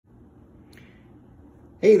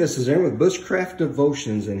Hey, this is Aaron with Bushcraft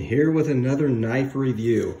Devotions, and here with another knife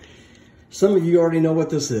review. Some of you already know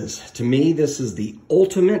what this is. To me, this is the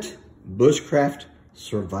ultimate bushcraft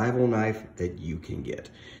survival knife that you can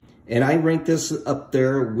get. And I rank this up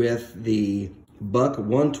there with the Buck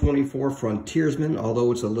 124 Frontiersman,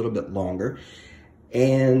 although it's a little bit longer.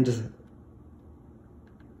 And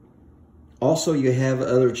also you have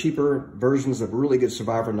other cheaper versions of really good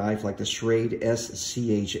survivor knife like the Schrade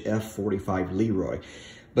SCHF 45 Leroy.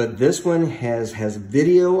 But this one has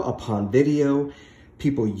video upon video,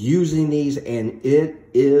 people using these, and it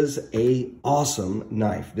is a awesome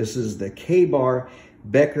knife. This is the Kabar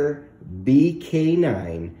Becker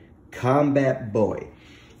BK9 Combat Bowie.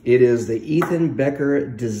 It is the Ethan Becker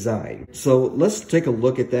design. So let's take a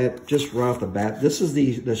look at that just right off the bat. This is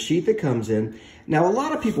the sheath that comes in. Now, a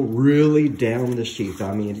lot of people really down the sheath.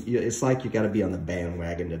 I mean, it's like you got to be on the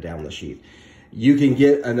bandwagon to down the sheath. You can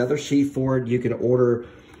get another sheath for it. You can order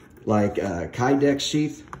like a Kydex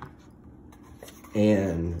sheath.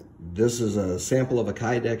 And this is a sample of a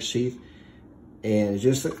Kydex sheath. And it's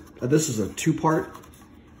just, this is a two-part.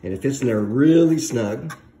 And it fits in there really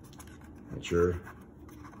snug. That's your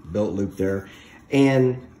belt loop there.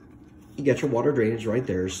 And you got your water drainage right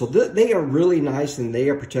there. So they are really nice and they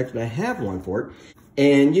are protected. I have one for it.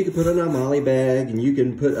 And you can put it in a molly bag and you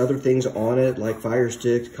can put other things on it like fire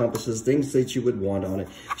sticks, compasses, things that you would want on it.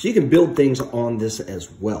 So you can build things on this as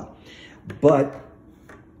well. But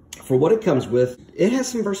for what it comes with, it has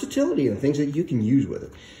some versatility and things that you can use with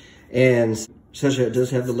it. And essentially it does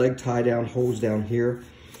have the leg tie down, holes down here.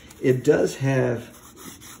 It does have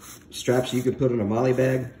straps you can put in a molly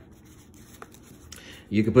bag.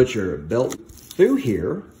 You can put your belt through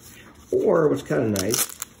here, or what's kind of nice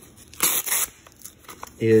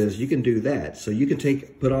is you can do that. So you can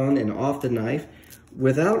put on and off the knife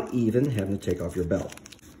without even having to take off your belt.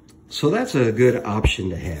 So that's a good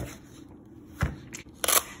option to have.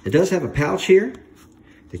 It does have a pouch here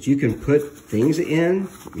that you can put things in.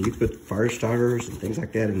 You can put fire starters and things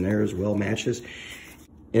like that in there as well, matches.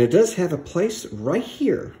 And it does have a place right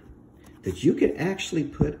here that you can actually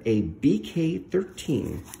put a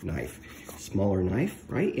BK13 knife, smaller knife,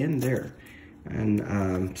 right in there.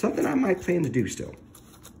 And something I might plan to do still.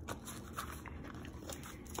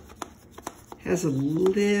 Has a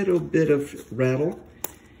little bit of rattle.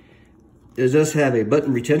 It does have a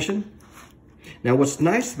button retention. Now what's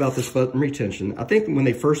nice about this button retention, I think when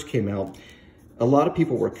they first came out, a lot of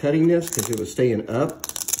people were cutting this because it was staying up.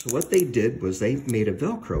 So what they did was they made a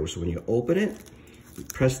Velcro. So when you open it, you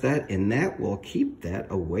press that, and that will keep that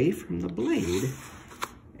away from the blade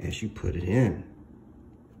as you put it in.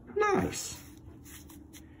 Nice.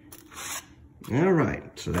 All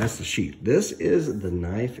right, so that's the sheath. This is the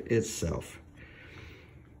knife itself.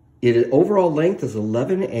 Overall length is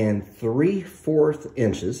 11 3/4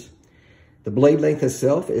 inches. The blade length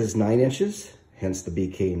itself is 9 inches, hence the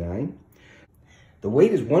BK9. The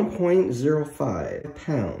weight is 1.05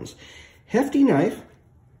 pounds. Hefty knife,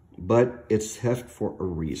 but it's heft for a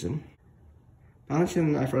reason.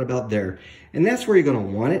 Balancing the knife right about there. And that's where you're going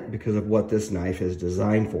to want it because of what this knife is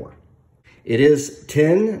designed for. It is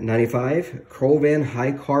 1095 Krovan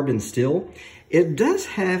high carbon steel. It does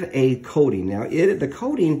have a coating. Now, the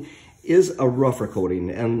coating is a rougher coating.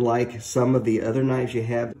 And like some of the other knives you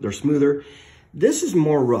have, they're smoother. This is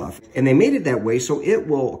more rough. And they made it that way so it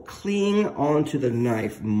will cling onto the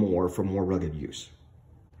knife more for more rugged use.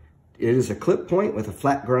 It is a clip point with a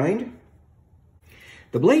flat grind.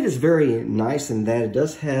 The blade is very nice in that it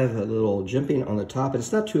does have a little jimping on the top, and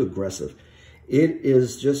it's not too aggressive. It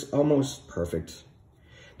is just almost perfect.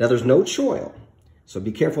 Now there's no choil, so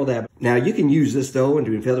be careful of that. Now you can use this though and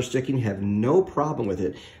doing feather sticking, have no problem with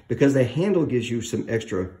it because the handle gives you some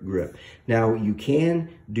extra grip. Now you can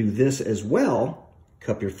do this as well.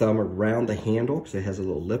 Cup your thumb around the handle because it has a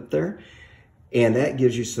little lip there, and that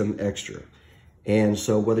gives you some extra. And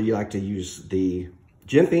so whether you like to use the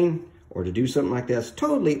jimping or to do something like that, it's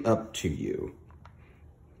totally up to you.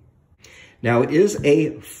 Now it is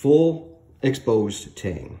a full exposed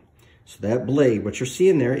tang. So that blade, what you're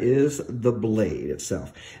seeing there is the blade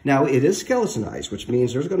itself. Now it is skeletonized, which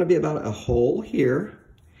means there's gonna be about a hole here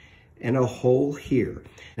and a hole here.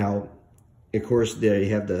 Now, of course, they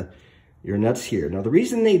have your nuts here. Now the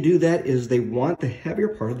reason they do that is they want the heavier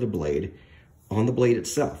part of the blade on the blade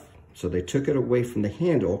itself. So they took it away from the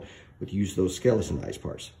handle, but used those skeletonized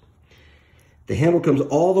parts. The handle comes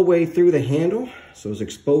all the way through the handle, so it's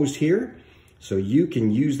exposed here. So you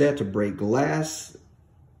can use that to break glass,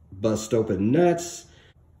 bust open nuts,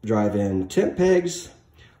 drive in tent pegs.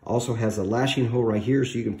 Also has a lashing hole right here,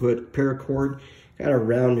 so you can put paracord kind of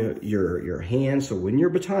around your hand. So when you're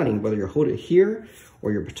batoning, whether you're holding it here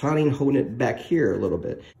or you're batoning, holding it back here a little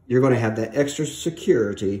bit, you're going to have that extra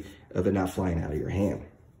security of it not flying out of your hand.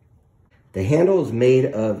 The handle is made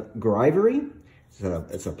of grivery.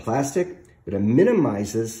 It's a plastic, but it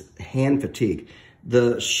minimizes hand fatigue.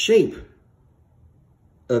 The shape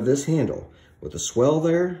of this handle with the swell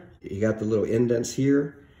there, you got the little indents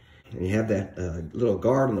here, and you have that little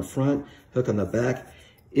guard on the front, hook on the back.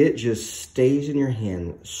 It just stays in your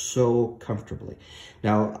hand so comfortably.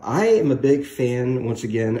 Now, I am a big fan, once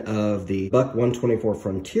again, of the Buck 124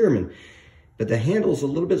 Frontierman, but the handle's a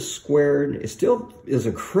little bit squared. It still is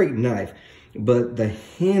a great knife, but the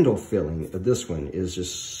handle feeling of this one is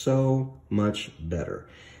just so much better.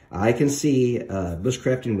 I can see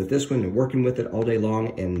bushcrafting with this one and working with it all day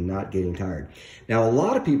long and not getting tired. Now, a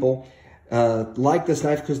lot of people like this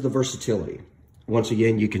knife because of the versatility. Once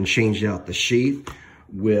again, you can change out the sheath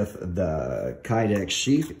with the Kydex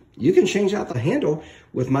sheath. You can change out the handle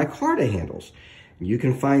with micarta handles. You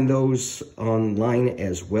can find those online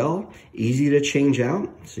as well. Easy to change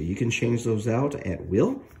out, so you can change those out at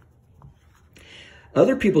will.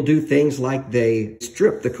 Other people do things like they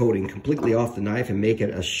strip the coating completely off the knife and make it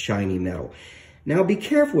a shiny metal. Now be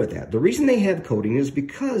careful with that. The reason they have coating is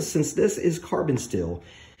because since this is carbon steel,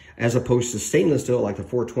 as opposed to stainless steel like the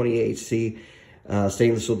 420HC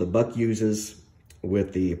stainless steel the Buck uses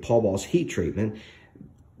with the Paul Walsh heat treatment,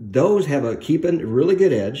 those have a really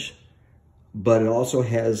good edge, but it also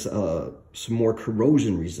has some more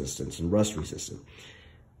corrosion resistance and rust resistance.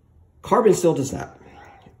 Carbon steel does not.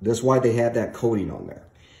 That's why they have that coating on there.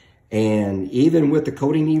 And even with the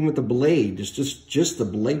coating, even with the blade, it's just the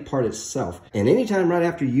blade part itself. And anytime right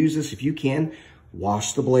after you use this, if you can,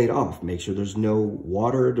 wash the blade off. Make sure there's no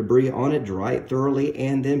water or debris on it, dry it thoroughly,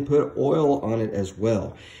 and then put oil on it as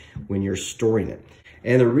well when you're storing it.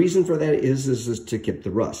 And the reason for that is to get the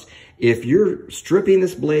rust. If you're stripping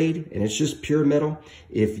this blade and it's just pure metal,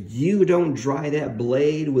 if you don't dry that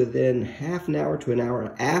blade within half an hour to an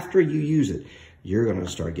hour after you use it, you're going to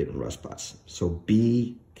start getting rust spots. So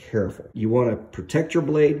be careful. You want to protect your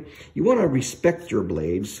blade. You want to respect your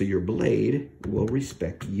blade so your blade will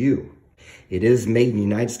respect you. It is made in the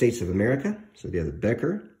United States of America. So they have the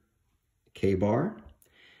Becker, Kabar,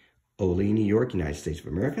 Ole, New York, United States of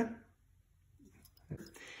America.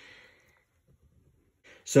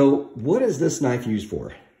 So what is this knife used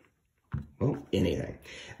for? Well, anything.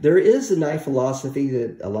 There is a knife philosophy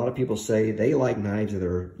that a lot of people say they like knives that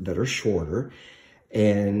are shorter,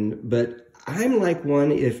 but I'm like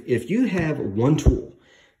one, if you have one tool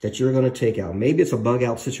that you're going to take out, maybe it's a bug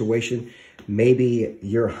out situation, maybe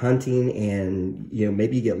you're hunting and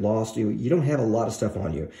maybe you get lost, you don't have a lot of stuff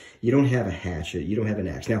on you, you don't have a hatchet, you don't have an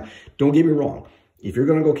axe. Now, don't get me wrong, if you're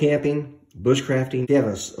going to go camping, bushcrafting, if you have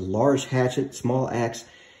a large hatchet, small axe,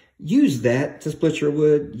 use that to split your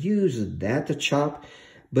wood, use that to chop.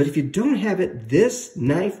 But if you don't have it, this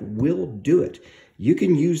knife will do it. You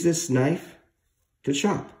can use this knife to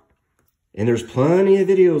chop. And there's plenty of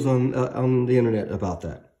videos on the internet about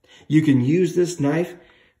that. You can use this knife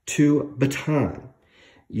to baton.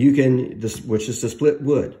 Which is to split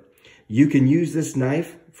wood. You can use this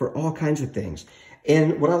knife for all kinds of things.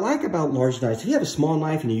 And what I like about large knives, if you have a small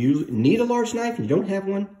knife and you need a large knife and you don't have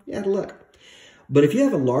one, you have to look. But if you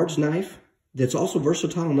have a large knife that's also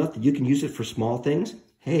versatile enough that you can use it for small things,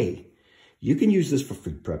 hey, you can use this for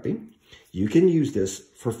food prepping. You can use this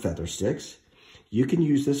for feather sticks. You can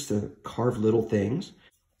use this to carve little things.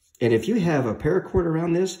 And if you have a paracord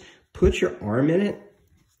around this, put your arm in it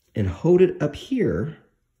and hold it up here.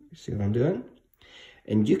 See what I'm doing?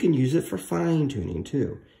 And you can use it for fine tuning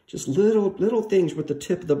too. Just little things with the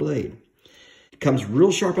tip of the blade. It comes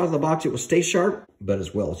real sharp out of the box. It will stay sharp, but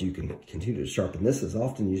as well as you can continue to sharpen this as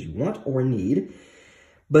often as you want or need.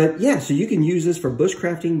 But yeah, so you can use this for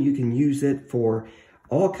bushcrafting. You can use it for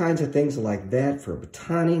all kinds of things like that, for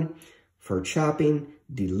batoning, for chopping,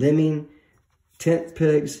 delimbing, tent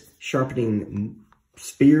pegs, sharpening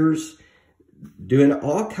spears, doing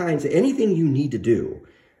all kinds of anything you need to do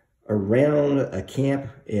around a camp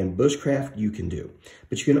and bushcraft you can do.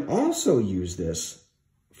 But you can also use this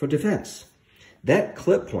for defense. That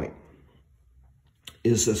clip point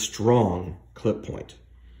is a strong clip point.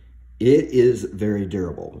 It is very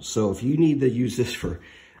durable. So if you need to use this for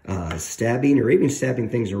stabbing or even stabbing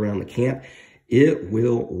things around the camp, it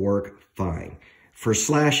will work fine. For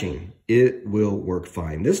slashing, it will work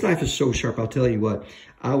fine. This knife is so sharp, I'll tell you what,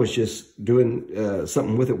 I was just doing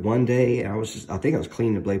something with it one day, and I think I was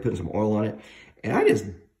cleaning the blade, putting some oil on it, and I just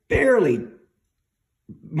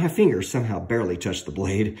my fingers somehow barely touched the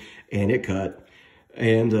blade, and it cut.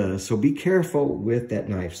 And so be careful with that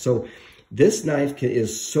knife. So This knife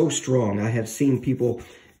is so strong. I have seen people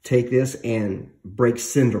take this and break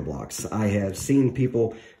cinder blocks. I have seen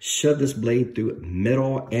people shove this blade through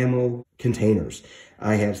metal ammo containers.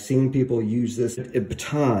 I have seen people use this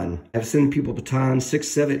baton. I've seen people baton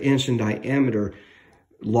 6-7 inch in diameter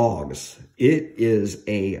logs. It is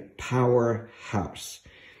a powerhouse.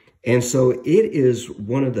 And so it is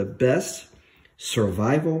one of the best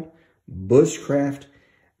survival bushcraft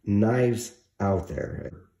knives out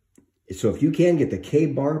there. So if you can get the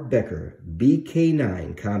Kabar Becker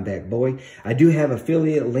BK9 Combat Bowie, I do have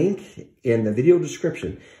affiliate link in the video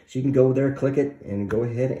description. So you can go there, click it, and go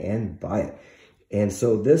ahead and buy it. And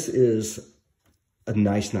so this is a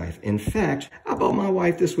nice knife. In fact, I bought my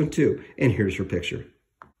wife this one too. And here's her picture.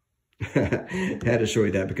 Had to show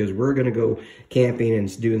you that because we're going to go camping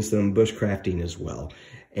and doing some bushcrafting as well.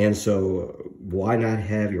 And so why not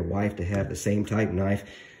have your wife to have the same type knife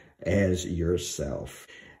as yourself?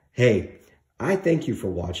 Hey, I thank you for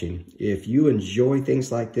watching. If you enjoy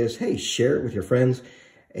things like this, hey, share it with your friends.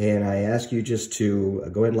 And I ask you just to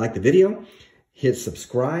go ahead and like the video, hit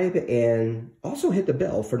subscribe, and also hit the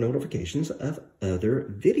bell for notifications of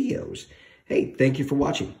other videos. Hey, thank you for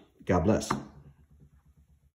watching. God bless.